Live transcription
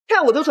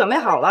菜我都准备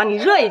好了，你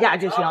热一下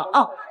就行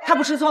哦。他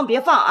不吃葱别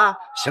放啊。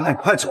行了，你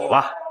快走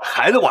吧，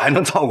孩子我还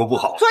能照顾不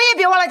好。作业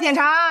别忘了检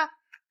查啊。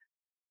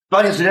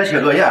抓紧时间写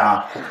作业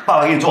啊！爸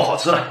爸给你做好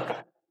吃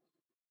的。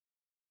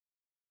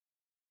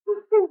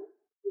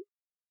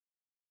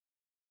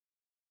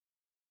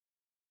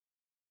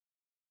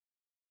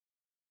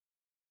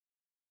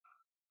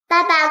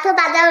爸爸，拖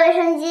把在卫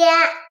生间。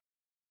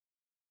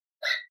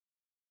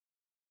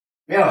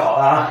练好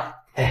了啊！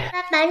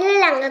爸爸，这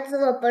两个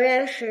字我不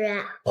认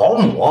识。保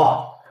姆。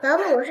保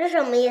姆是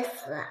什么意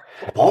思？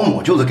保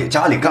姆就是给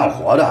家里干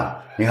活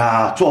的，你看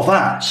啊，做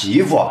饭、洗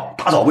衣服、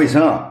打扫卫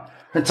生。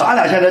咱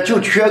俩现在就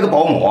缺个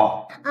保姆。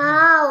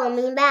哦，我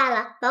明白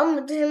了，保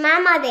姆就是妈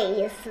妈的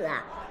意思。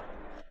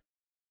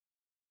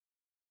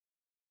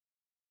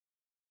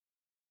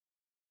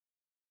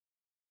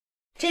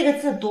这个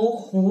字读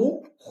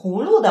葫，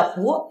葫芦的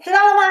葫，知道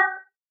了吗？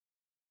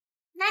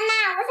妈妈，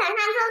我想上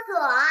厕所。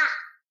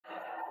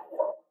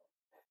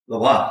老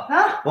婆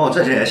啊，帮我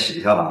这些也洗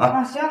一下吧啊。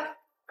啊，行。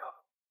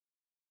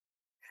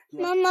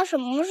妈妈什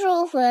么时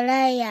候回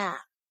来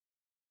呀？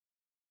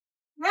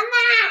妈妈，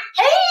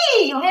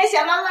哎，有没有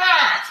小妈妈？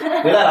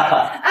回来了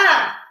啊！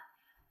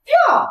哟，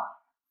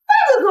饭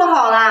都做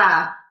好了。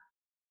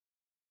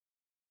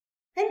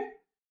哎，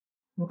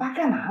你爸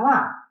干嘛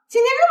了？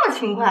今天这么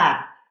勤快，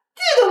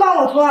地都帮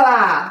我拖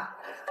了。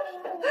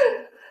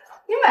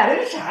你买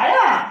的是啥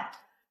呀？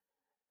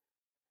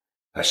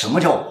哎，什么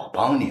叫我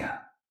帮你啊？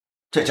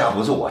这家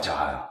不是我家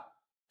呀，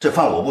这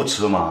饭我不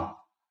吃吗？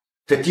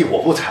这地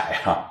我不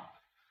踩呀，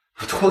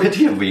我拖个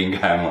地不应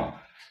该吗？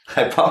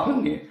还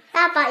帮你？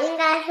爸爸应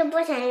该是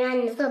不想让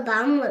你做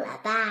保姆了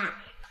吧？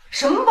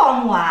什么保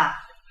姆啊？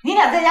你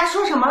俩在家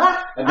说什么了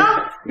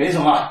啊？没什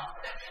么，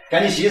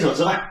赶紧洗洗手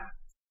吃饭。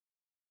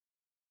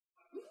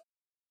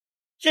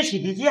这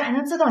洗涤机还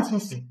能自动清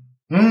洗。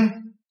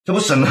这不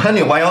省得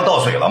你弯腰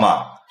倒水了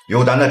吗？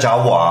有咱的家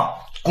务啊，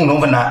共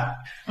同分担。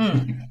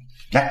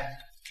来。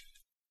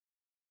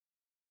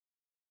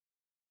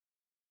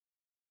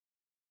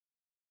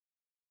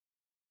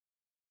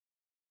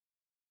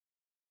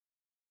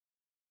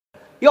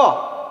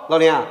哟，老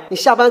林啊，你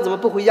下班怎么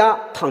不回家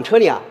躺车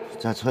里啊？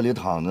在车里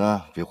躺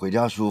着比回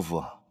家舒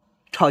服。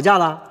吵架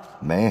了？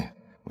没，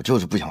我就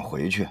是不想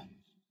回去。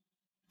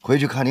回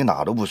去看你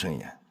哪都不顺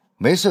眼，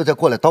没事再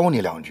过来叨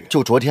你两句。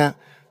就昨天，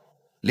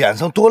脸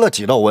上多了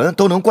几道纹，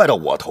都能怪到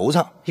我头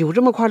上。有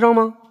这么夸张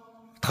吗？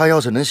他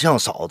要是能像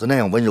嫂子那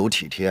样温柔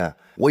体贴，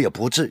我也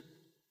不至于。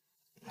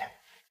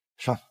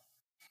算了，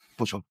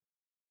不说了。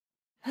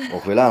我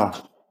回来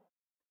了。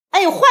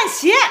哎呦，换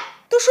鞋！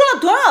都说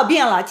了多少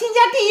遍了，进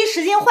家第一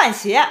时间换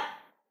鞋。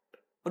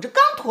我这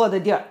刚拖的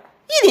地儿，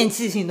一点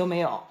记性都没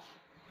有。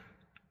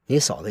你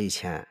嫂子以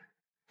前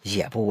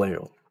也不温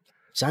柔，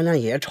咱俩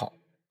也吵。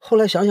后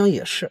来想想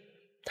也是，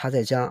她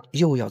在家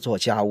又要做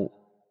家务，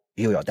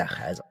又要带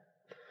孩子，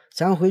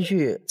咱回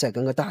去再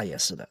跟个大爷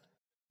似的，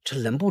这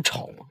能不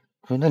吵吗？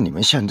那你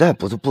们现在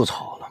不是不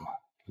吵了吗？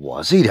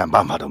我是一点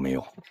办法都没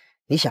有。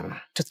你想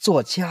啊，这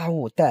做家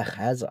务带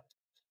孩子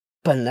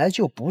本来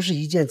就不是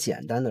一件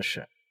简单的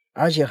事，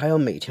而且还要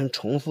每天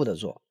重复的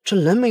做，这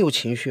能没有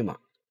情绪吗？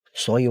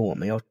所以我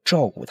们要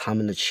照顾他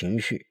们的情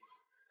绪，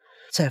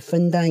再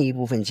分担一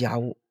部分家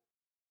务。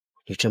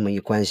你这么一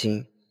关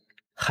心，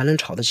还能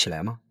吵得起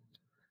来吗？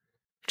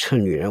这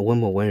女人温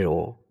不温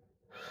柔，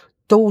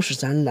都是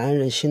咱男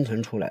人心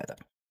疼出来的，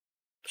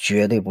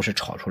绝对不是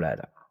吵出来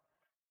的。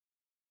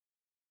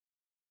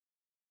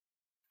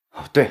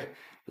对，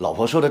老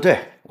婆说的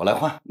对，我来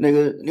换。那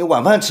个，你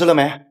晚饭吃了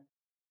没？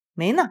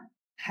没呢，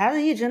孩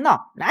子一直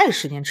闹，哪有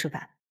时间吃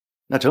饭？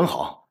那正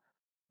好，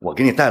我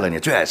给你带了你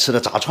最爱吃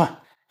的炸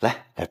串。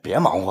来，别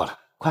忙活了，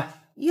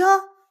快。哟，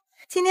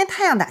今天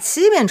太阳打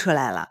西边出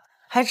来了，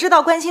还知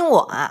道关心我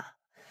啊？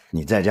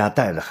你在家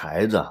带着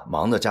孩子，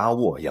忙着家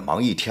务，也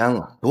忙一天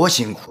了，多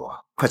辛苦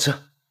啊！快吃。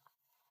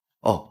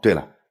哦，对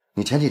了，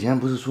你前几天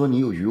不是说你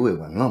有鱼尾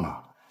纹了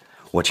吗？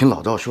我听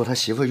老赵说他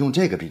媳妇用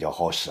这个比较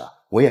好使，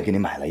我也给你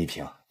买了一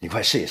瓶，你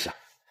快试一试。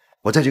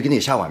我再去给你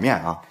下碗面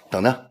啊，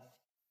等着。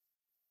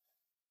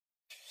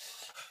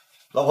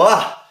老婆，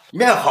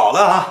面好了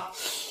啊！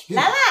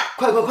来了，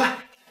快快快！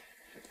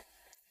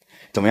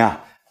怎么样，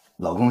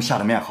老公下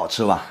的面好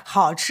吃吧？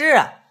好吃。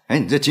哎，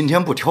你这今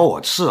天不挑我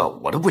吃，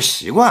我都不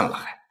习惯了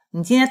还。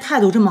你今天态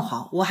度这么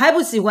好，我还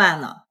不习惯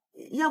呢。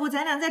要不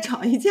咱俩再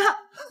吵一架？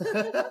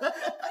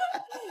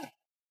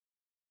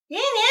宁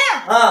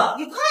宁啊，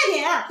你快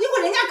点，一会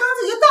儿人家刚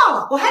子就到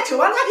了，我还指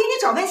望他给你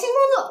找份新工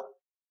作。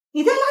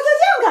你带辣椒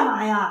酱干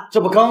嘛呀？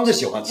这不刚子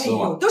喜欢吃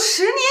吗？都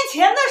10年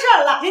前的事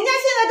儿了，人家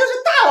现在都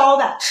是大老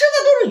板，吃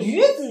的都是鱼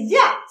子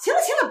酱。行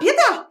了行了，别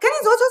带了，赶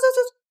紧走走走走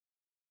走。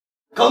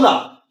刚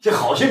子，这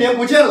好些年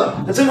不见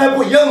了，真还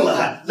不一样了，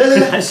还来来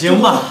来，还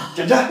行吧。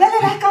简单，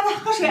来，刚子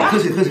喝水啊！喝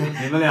水喝水。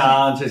你们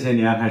俩这些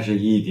年还是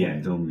一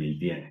点都没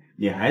变，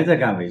你还在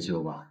干维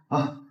修吧？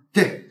啊，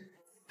对，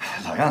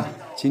老样子。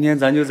今天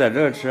咱就在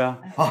这儿吃啊。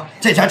啊，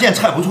这家店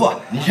菜不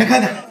错，你先看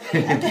看。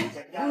对，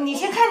你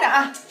先看着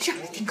啊，让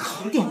你订个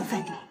好点的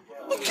饭店，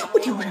你丢不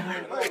丢人啊？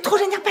还拖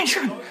人家办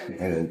事呢。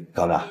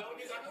刚子，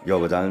要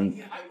不咱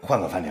换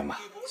个饭店吧？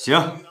行，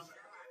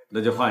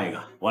那就换一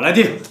个，我来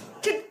订。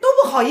这都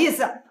不好意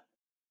思。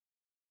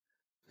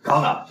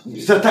刚子，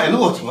你这带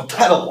路怎么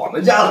带到我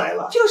们家来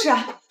了？就是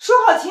啊，说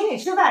好请你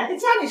吃饭，这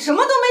家里什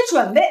么都没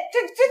准备，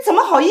这怎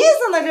么好意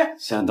思呢？这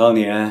想当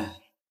年，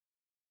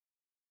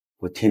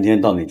我天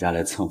天到你家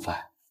来蹭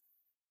饭，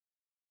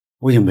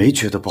我也没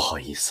觉得不好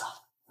意思啊。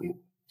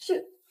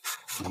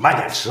你慢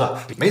点吃，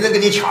没人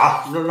跟你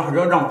抢。这辣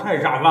椒酱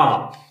太下饭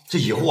了。这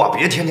以后啊，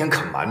别天天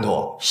啃馒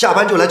头，下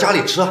班就来家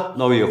里吃。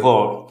那我以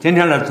后天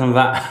天来蹭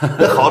饭。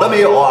好的没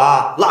有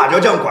啊？辣椒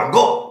酱管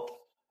够。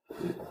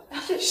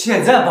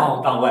现在把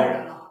我当外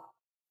人了。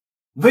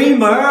围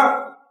门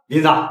儿，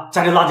林子，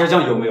家里辣椒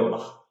酱有没有了？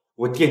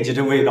我惦记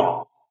这味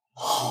道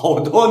好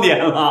多年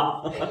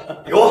了。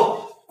有，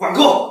管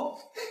够。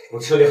我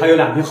车里还有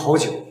2瓶好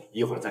酒，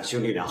一会儿咱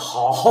兄弟俩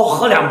好好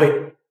喝2杯。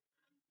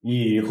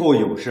以后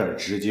有事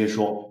直接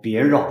说，别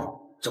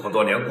绕。这么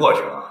多年过去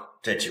了，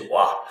这酒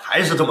啊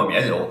还是这么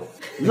绵柔。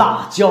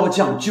辣椒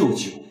酱就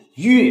酒，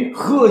越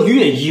喝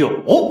越有。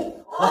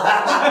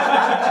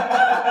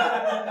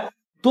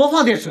多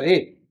放点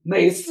水。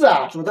每次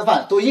啊煮的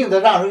饭都硬的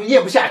让人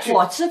咽不下去。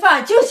我吃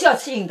饭就是要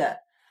吃硬的，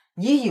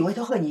你以为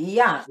都和你一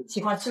样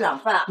喜欢吃软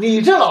饭？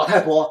你这老太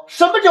婆，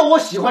什么叫我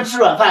喜欢吃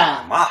软饭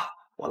啊？妈，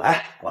我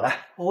来。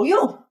不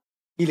用。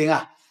依林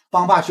啊，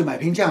帮爸去买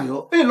瓶酱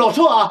油。哎，老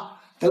臭啊，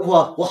等会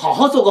我好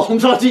好做个红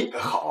烧鸡。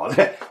好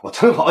嘞，我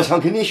正好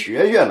想跟你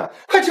学学呢。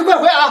快去快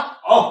回啊！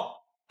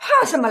好。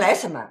怕什么来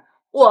什么，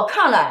我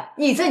看了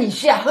你这女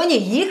婿啊和你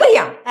一个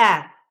样。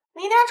哎，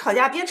明天吵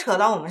架别扯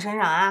到我们身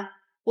上啊！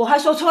我还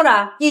说错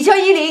了，你叫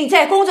依林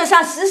在工作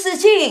上死死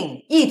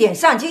劲，一点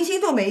上进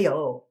心都没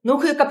有。侬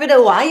看隔壁的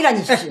王姨了，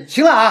你去。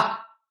行了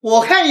啊，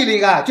我看依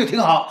林啊就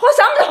挺好。好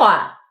什么的好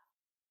啊？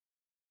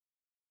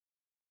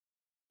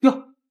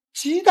哟，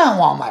鸡蛋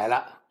忘买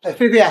了。哎，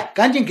菲菲，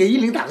赶紧给依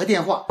林打个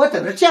电话，我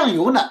等着酱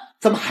油呢，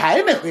怎么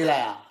还没回来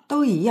啊？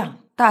都一样，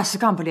大事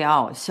干不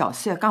了，小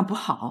事也干不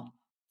好。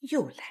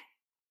又来。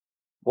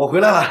我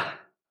回来了。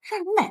让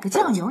你买个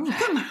酱油，你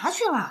干嘛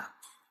去了？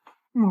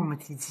磨磨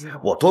唧唧的。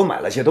我多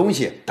买了些东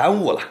西，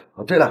耽误了。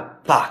哦，对了，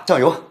爸，酱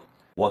油，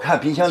我看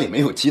冰箱里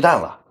没有鸡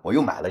蛋了，我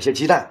又买了些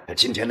鸡蛋。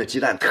今天的鸡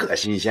蛋特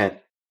新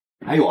鲜。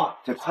还有啊，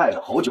这筷子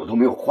好久都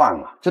没有换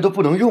了，这都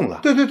不能用了。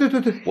对，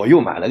我又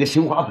买了个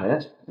新花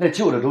盆，那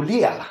旧的都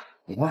裂了。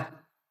你看，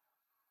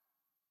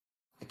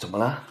怎么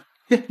了？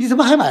你怎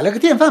么还买了个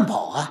电饭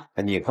煲啊？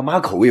你和妈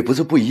口味不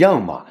是不一样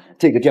吗？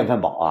这个电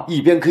饭煲啊，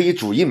一边可以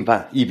煮硬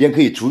饭，一边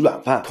可以煮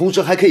软饭，同时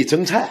还可以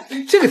蒸菜，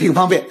这个挺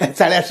方便。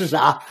咱俩试试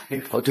啊。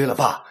哦，对了，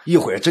爸，一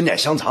会儿蒸点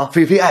香肠，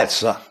菲菲爱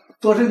吃。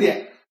多蒸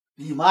点。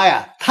你妈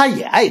呀，她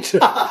也爱吃。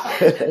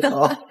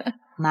好。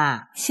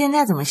妈，现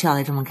在怎么笑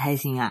得这么开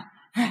心啊？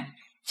哎，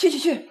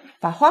去，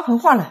把花盆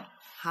换了。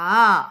好，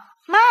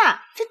妈，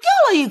这掉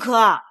了一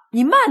颗。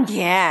你慢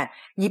点，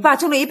你爸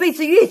中了一辈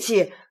子乐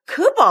器，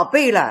可宝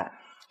贝了。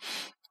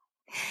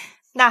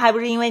那还不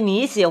是因为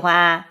你喜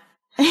欢？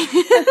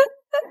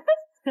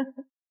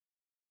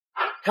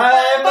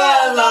开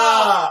饭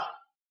啦！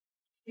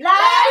来啦！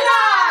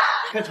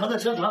快尝尝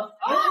香肠。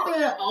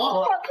对，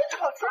好。这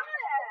炒菜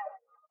呀。